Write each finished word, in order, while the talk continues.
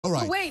All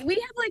right. But wait, we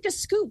have like a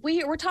scoop.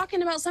 We're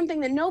talking about something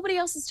that nobody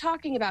else is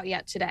talking about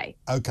yet today.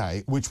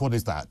 Okay, which one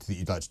is that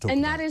you'd like to talk about?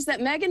 And that is that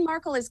Meghan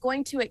Markle is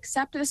going to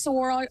accept this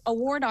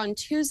award on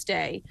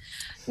Tuesday.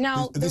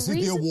 Now, this is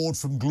the award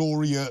from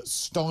Gloria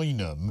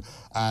Steinem,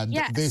 and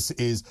Yes. this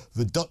is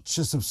the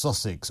Duchess of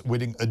Sussex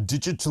winning a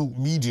Digital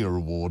Media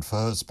Award for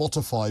her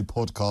Spotify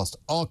podcast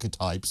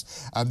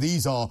Archetypes, and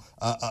these are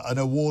an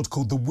award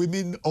called the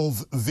Women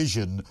of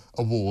Vision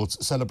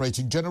Awards,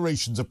 celebrating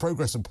generations of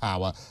progress and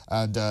power,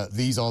 and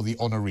these are the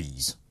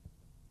honorees.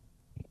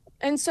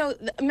 And so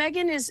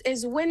Meghan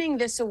is winning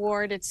this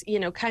award. It's, you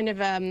know, kind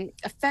of a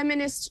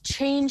feminist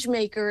change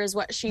maker is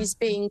what she's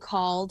being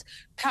called.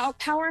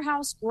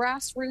 Powerhouse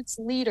grassroots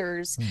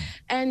leaders.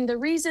 And the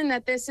reason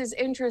that this is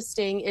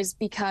interesting is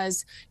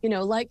because, you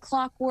know, like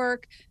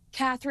clockwork,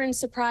 Catherine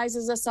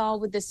surprises us all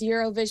with this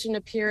Eurovision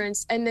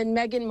appearance, and then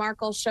Meghan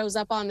Markle shows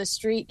up on the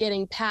street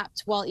getting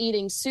papped while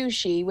eating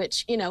sushi,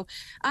 which, you know,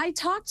 I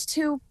talked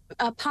to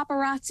a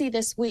paparazzi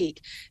this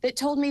week that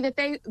told me that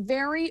they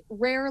very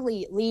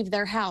rarely leave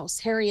their house,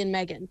 Harry and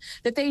Meghan,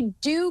 that they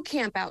do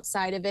camp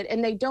outside of it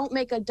and they don't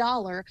make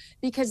 $1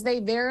 because they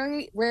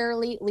very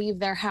rarely leave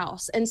their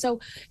house. And so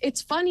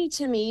it's funny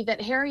to me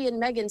that Harry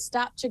and Meghan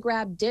stopped to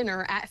grab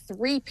dinner at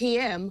 3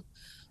 p.m.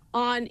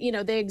 on, you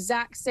know, the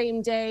exact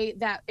same day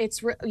that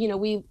it's, you know,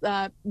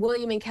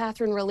 William and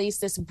Catherine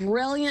released this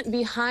brilliant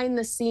behind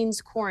the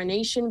scenes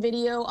coronation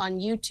video on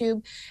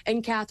YouTube,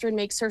 and Catherine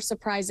makes her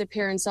surprise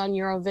appearance on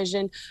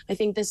Eurovision. I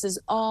think this is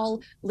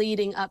all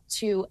leading up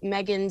to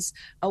Meghan's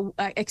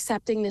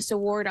accepting this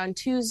award on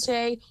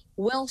Tuesday.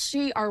 Will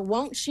she or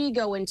won't she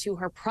go into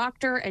her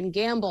Procter and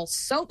Gamble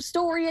soap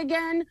story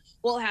again?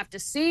 We'll have to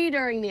see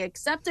during the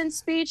acceptance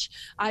speech.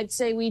 I'd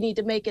say we need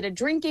to make it a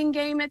drinking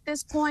game at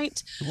this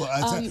point.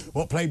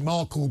 What played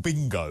Markle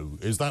bingo?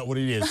 Is that what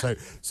it is?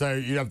 So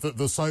you have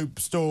the soap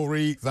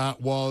story, that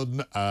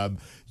one.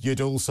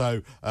 You'd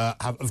also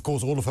have, of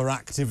course, all of her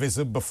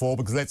activism before,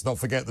 because let's not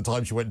forget the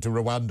time she went to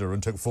Rwanda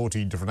and took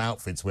 14 different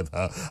outfits with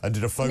her and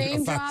did a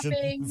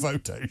fashion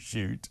photo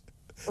shoot.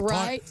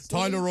 Right.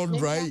 Tyler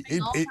Andre,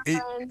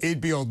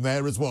 he'd be on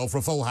there as well for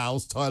a full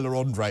house, Tyler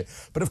Andre.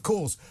 But of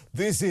course,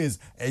 this is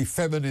a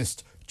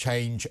feminist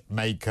change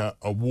maker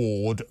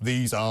award.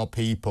 These are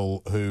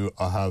people who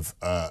have,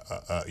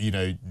 you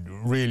know,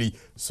 really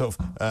sort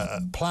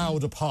of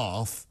ploughed a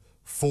path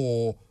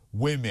for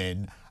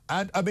women.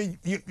 And, I mean,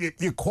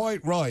 you're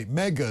quite right.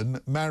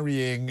 Meghan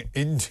marrying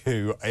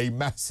into a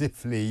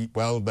massively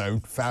well-known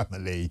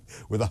family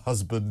with a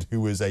husband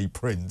who is a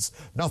prince.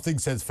 Nothing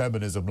says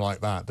feminism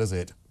like that, does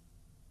it?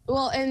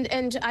 Well,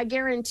 and I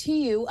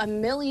guarantee you $1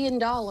 million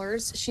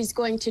she's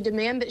going to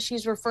demand that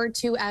she's referred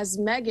to as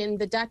Meghan,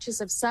 the Duchess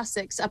of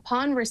Sussex,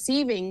 upon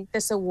receiving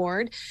this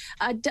award,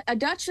 a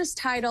Duchess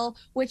title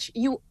which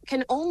you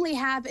can only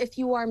have if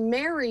you are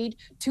married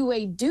to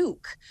a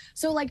duke.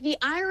 So, like, the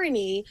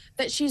irony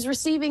that she's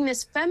receiving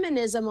this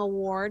feminism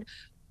award,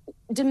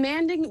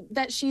 demanding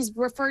that she's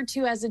referred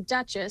to as a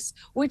duchess,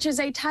 which is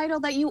a title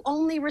that you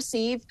only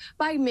receive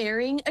by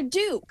marrying a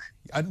duke.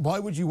 And why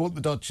would you want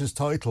the Duchess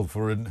title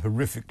for an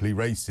horrifically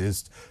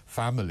racist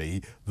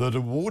family that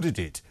awarded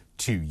it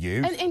to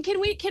you? And can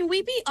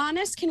we be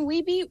honest? Can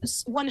we be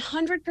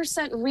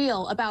 100%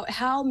 real about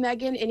how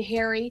Meghan and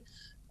Harry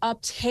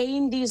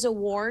obtain these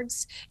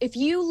awards? If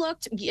you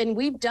looked, and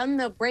we've done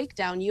the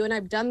breakdown, you and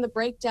I've done the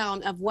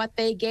breakdown of what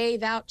they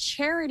gave out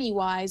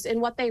charity-wise and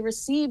what they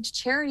received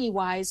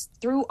charity-wise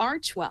through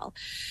Archwell.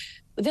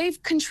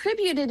 They've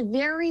contributed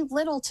very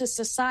little to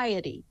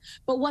society,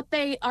 but what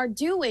they are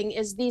doing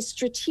is these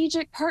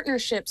strategic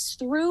partnerships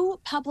through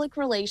public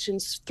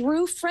relations,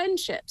 through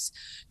friendships,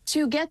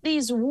 to get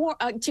these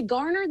to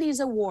garner these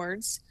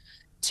awards,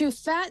 to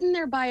fatten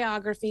their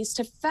biographies,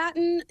 to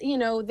fatten, you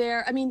know,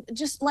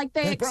 just like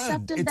they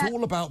accepted brand. that. It's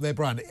all about their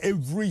brand.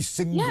 Every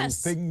single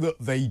thing that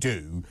they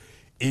do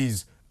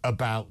is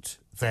about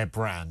their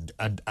brand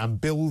and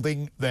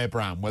building their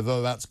brand,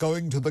 whether that's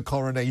going to the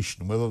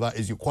coronation, whether that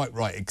is, you're quite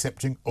right,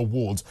 accepting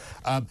awards.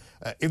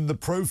 In the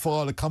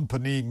profile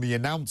accompanying the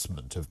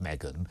announcement of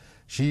Meghan,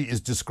 she is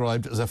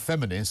described as a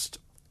feminist,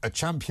 a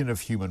champion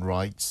of human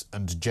rights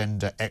and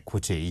gender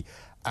equity,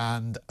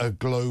 and a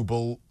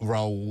global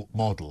role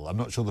model. I'm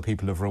not sure the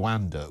people of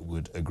Rwanda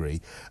would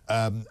agree.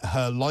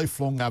 Her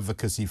lifelong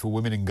advocacy for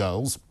women and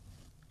girls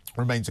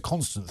remains a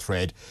constant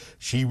thread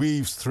she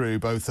weaves through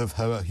both of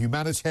her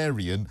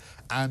humanitarian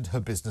and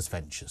her business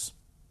ventures,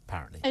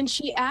 apparently. And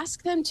she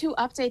asked them to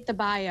update the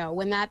bio.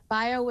 When that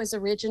bio was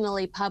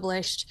originally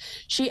published,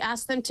 she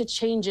asked them to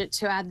change it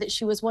to add that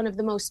she was one of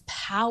the most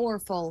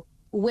powerful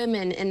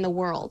women in the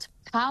world.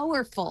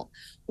 Powerful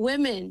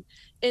women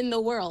in the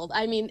world.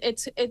 I mean,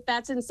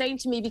 that's insane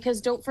to me,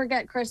 because don't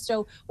forget,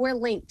 Christo, we're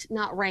linked,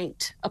 not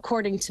ranked,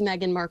 according to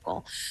Meghan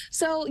Markle.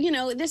 So, you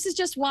know, this is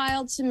just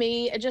wild to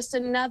me. Just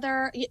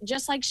another,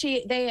 just like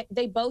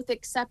they both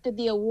accepted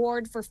the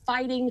award for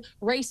fighting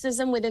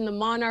racism within the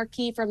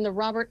monarchy from the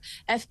Robert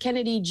F.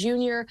 Kennedy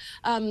Jr.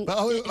 But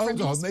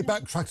hold on, they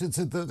backtracked and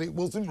said that it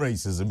wasn't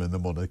racism in the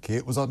monarchy,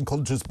 it was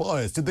unconscious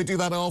bias. Did they do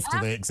that after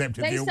they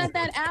accepted the award? They said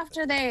that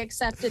after they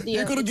accepted the award.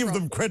 You've got to give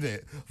them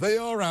credit. They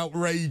are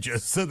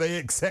outrageous, so they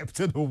accept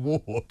an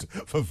award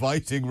for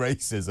fighting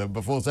racism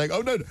before saying,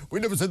 oh, no, we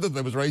never said that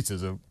there was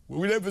racism.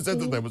 We never said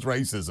that there was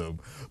racism.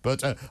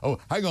 But, oh,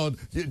 hang on,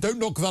 don't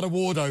knock that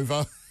award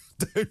over.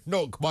 Don't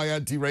knock my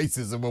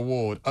anti-racism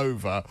award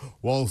over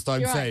whilst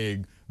I'm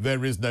saying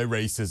there is no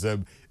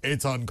racism.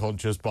 It's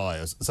unconscious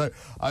bias. So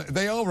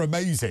they are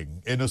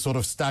amazing in a sort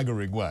of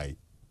staggering way.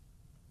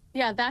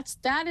 Yeah,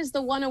 that is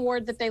the one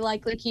award that they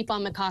likely keep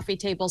on the coffee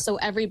table, so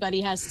everybody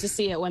has to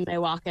see it when they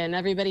walk in.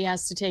 Everybody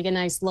has to take a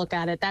nice look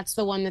at it. That's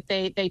the one that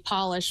they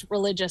polish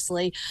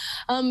religiously.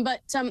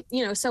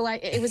 You know, so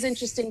it was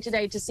interesting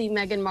today to see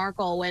Meghan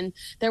Markle when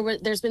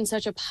there's been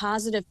such a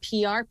positive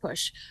PR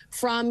push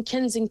from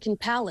Kensington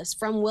Palace,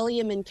 from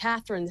William and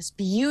Catherine, this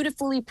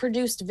beautifully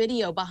produced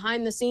video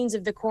behind the scenes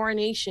of the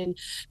coronation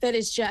that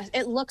is just,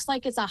 it looks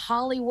like it's a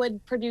Hollywood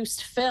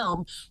produced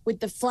film with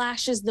the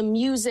flashes, the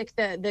music,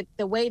 the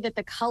way that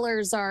the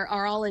colors are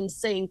all in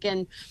sync.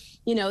 And,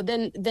 you know,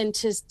 then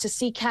to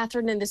see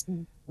Catherine in this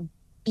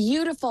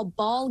beautiful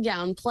ball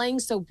gown playing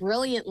so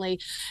brilliantly,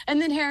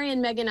 and then Harry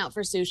and Meghan out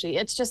for sushi.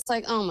 It's just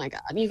like, oh my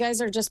God, you guys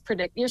are just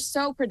you're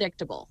so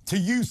predictable. So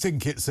you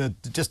think it's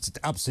just to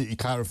absolutely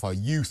clarify,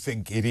 you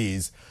think it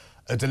is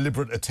a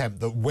deliberate attempt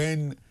that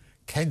when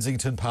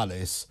Kensington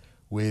Palace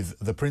with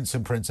the Prince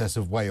and Princess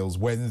of Wales,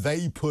 when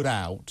they put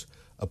out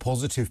a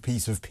positive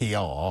piece of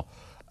PR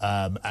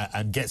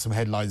and get some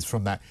headlines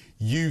from that,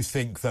 you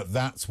think that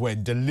that's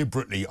when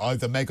deliberately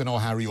either Meghan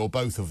or Harry or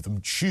both of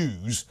them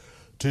choose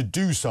to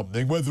do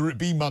something, whether it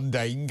be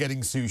mundane,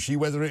 getting sushi,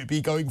 whether it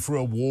be going for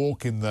a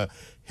walk in the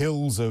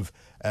hills of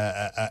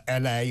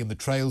LA and the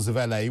trails of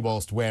LA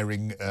whilst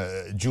wearing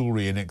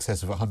jewellery in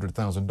excess of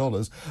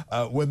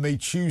 $100,000. When they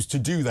choose to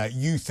do that,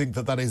 you think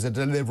that that is a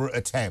deliberate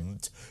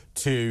attempt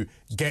to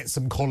get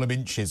some column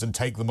inches and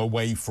take them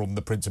away from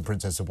the Prince and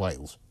Princess of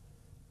Wales?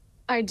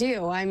 I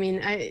do. I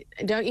mean,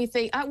 don't you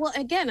think? Well,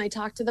 again, I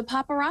talked to the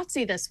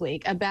paparazzi this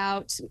week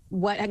about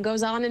what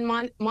goes on in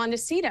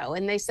Montecito,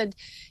 and they said,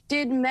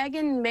 did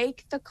Meghan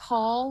make the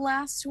call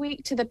last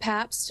week to the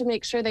Paps to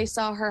make sure they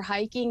saw her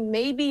hiking?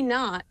 Maybe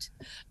not,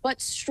 but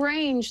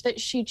strange that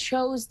she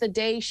chose the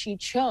day she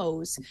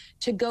chose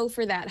to go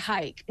for that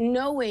hike,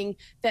 knowing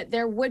that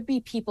there would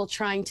be people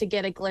trying to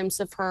get a glimpse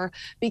of her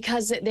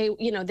because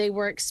they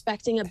were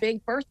expecting a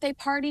big birthday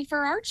party for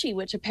Archie,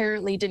 which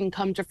apparently didn't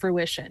come to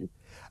fruition.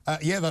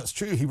 Yeah, that's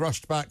true. He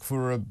rushed back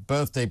for a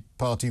birthday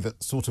party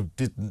that sort of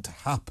didn't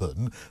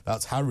happen.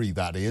 That's Harry,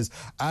 that is.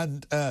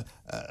 And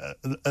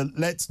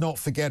let's not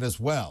forget as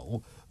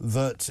well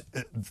that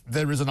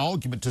there is an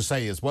argument to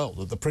say as well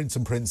that the Prince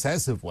and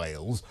Princess of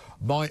Wales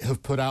might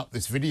have put out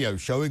this video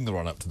showing the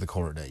run-up to the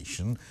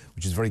coronation,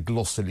 which is very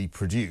glossily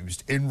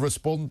produced, in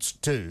response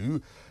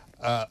to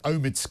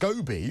Omid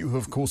Scobie, who,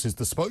 of course, is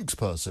the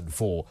spokesperson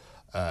for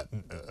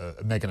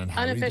Meghan and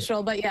Harry.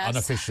 Unofficial, but yes.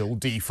 Unofficial,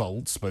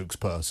 default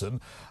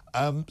spokesperson,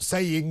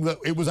 saying that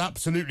it was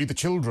absolutely the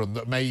children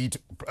that made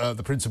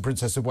the Prince and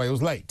Princess of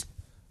Wales late.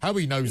 How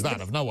he knows that,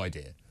 I've no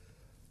idea.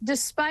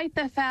 Despite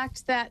the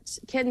fact that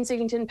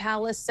Kensington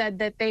Palace said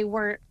that they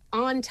were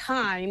on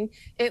time,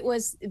 it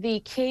was the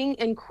King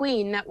and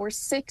Queen that were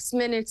 6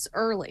 minutes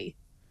early.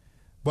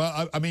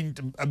 Well, I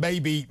mean,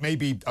 maybe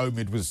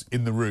Omid was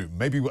in the room.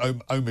 Maybe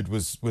Omid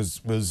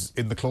was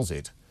in the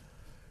closet.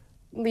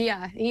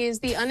 Yeah, he is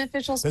the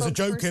unofficial spokesperson. There's a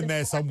joke in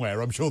there somewhere,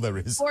 I'm sure there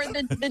is. For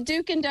the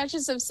Duke and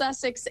Duchess of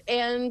Sussex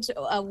and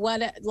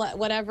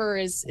whatever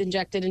is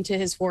injected into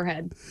his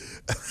forehead.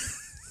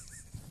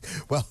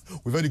 Well,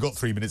 we've only got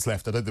 3 minutes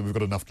left. I don't think we've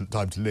got enough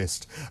time to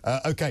list.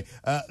 OK,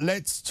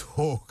 let's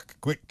talk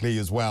quickly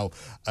as well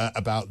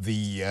about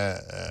the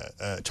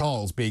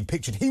Charles being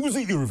pictured. He was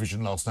at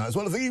Eurovision last night as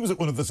well. I think he was at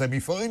one of the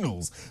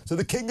semi-finals. So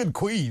the King and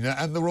Queen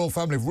and the royal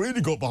family have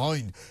really got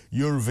behind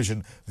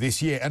Eurovision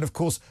this year. And, of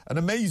course, an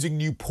amazing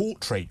new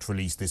portrait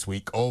released this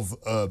week of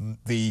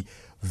the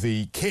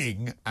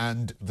King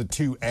and the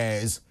two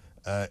heirs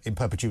in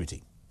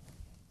perpetuity.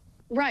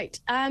 Right.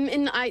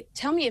 And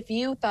tell me if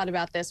you thought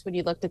about this when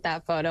you looked at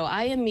that photo.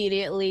 I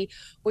immediately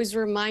was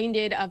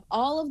reminded of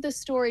all of the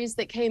stories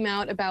that came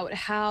out about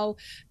how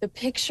the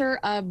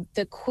picture of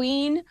the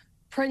Queen,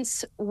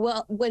 Prince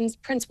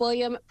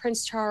William,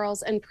 Prince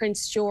Charles, and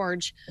Prince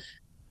George,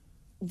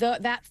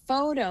 that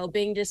photo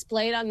being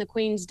displayed on the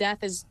Queen's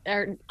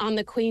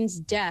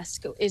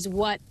desk is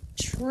what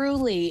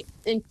truly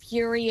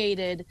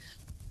infuriated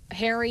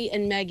Harry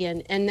and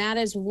Meghan, and that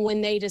is when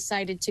they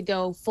decided to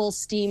go full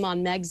steam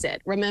on Megxit,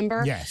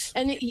 remember? Yes.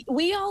 And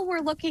we all were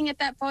looking at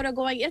that photo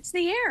going, it's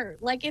the heir.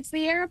 Like, it's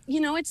the heir,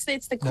 you know, it's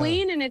the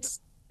Queen and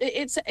it's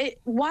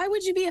why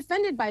would you be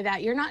offended by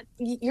that? You're not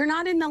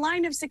in the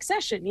line of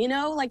succession, you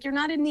know, like you're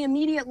not in the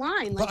immediate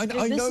line. Like, but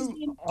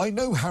I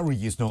know Harry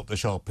is not the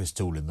sharpest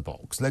tool in the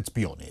box. Let's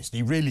be honest,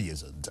 he really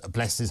isn't.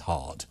 Bless his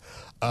heart.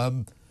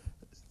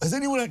 Has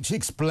anyone actually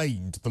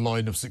explained the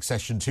line of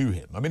succession to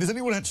him? I mean, has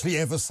anyone actually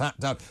ever sat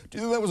down? Do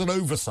you think there was an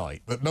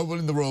oversight that no one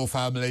in the royal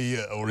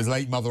family or his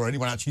late mother or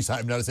anyone actually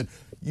sat him down and said,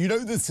 you know,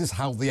 this is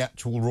how the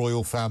actual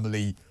royal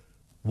family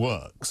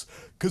works?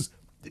 Because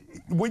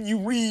when you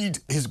read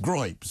his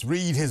gripes,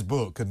 read his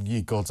book, and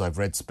ye gods, I've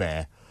read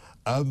Spare,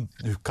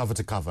 cover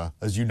to cover,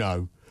 as you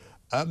know,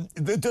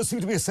 there does seem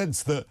to be a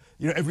sense that,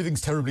 you know,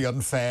 everything's terribly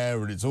unfair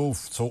and it's all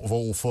sort of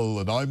awful,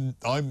 and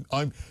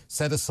I'm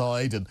set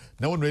aside and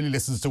no one really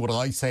listens to what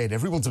I say and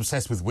everyone's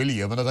obsessed with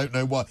William and I don't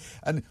know why.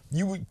 And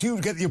you do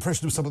get the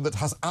impression of someone that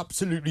has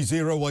absolutely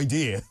zero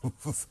idea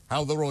of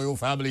how the royal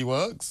family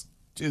works,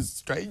 which is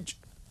strange.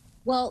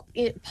 Well,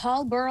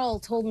 Paul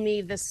Burrell told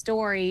me the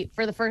story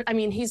for the first. I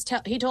mean, he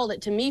told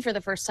it to me for the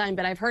first time,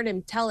 but I've heard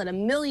him tell it a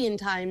million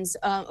times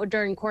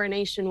during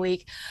Coronation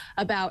Week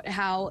about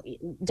how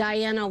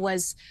Diana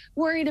was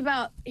worried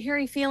about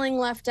Harry feeling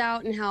left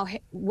out, and how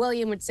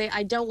William would say,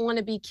 "I don't want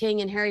to be king,"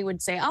 and Harry would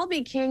say, "I'll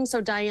be king."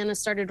 So Diana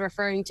started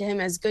referring to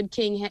him as good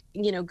King,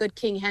 good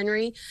King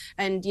Henry,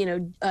 and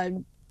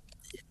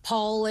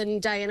Paul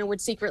and Diana would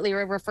secretly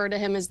refer to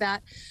him as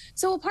that.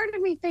 So a part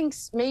of me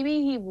thinks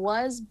maybe he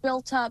was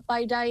built up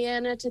by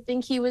Diana to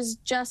think he was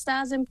just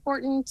as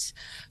important,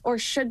 or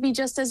should be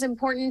just as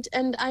important.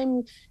 And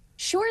I'm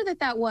sure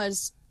that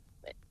was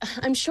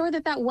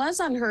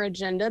on her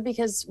agenda,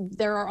 because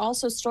there are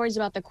also stories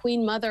about the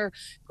Queen Mother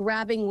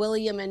grabbing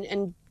William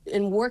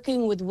and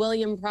working with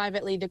William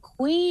privately, the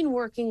Queen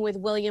working with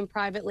William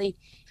privately.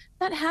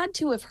 That had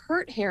to have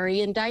hurt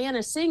Harry, and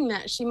Diana seeing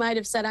that, she might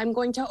have said, I'm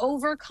going to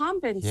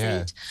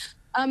overcompensate.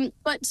 Yeah.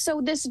 But so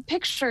this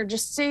picture,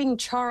 just seeing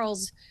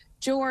Charles,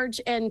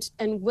 George, and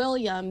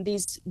William,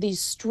 these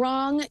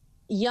strong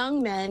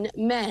young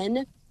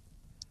men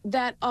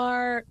that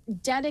are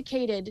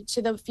dedicated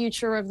to the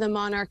future of the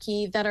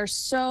monarchy, that are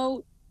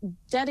so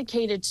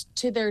dedicated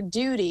to their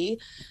duty.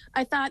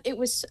 I thought it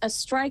was a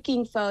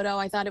striking photo.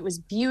 I thought it was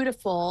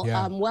beautiful,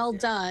 well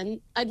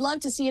done. I'd love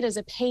to see it as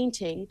a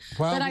painting,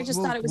 but I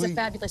just thought it was a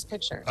fabulous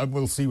picture. And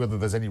we'll see whether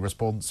there's any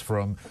response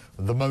from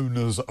the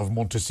moaners of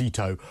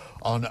Montecito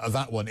on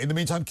that one. In the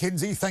meantime,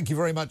 Kinsey, thank you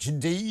very much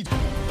indeed.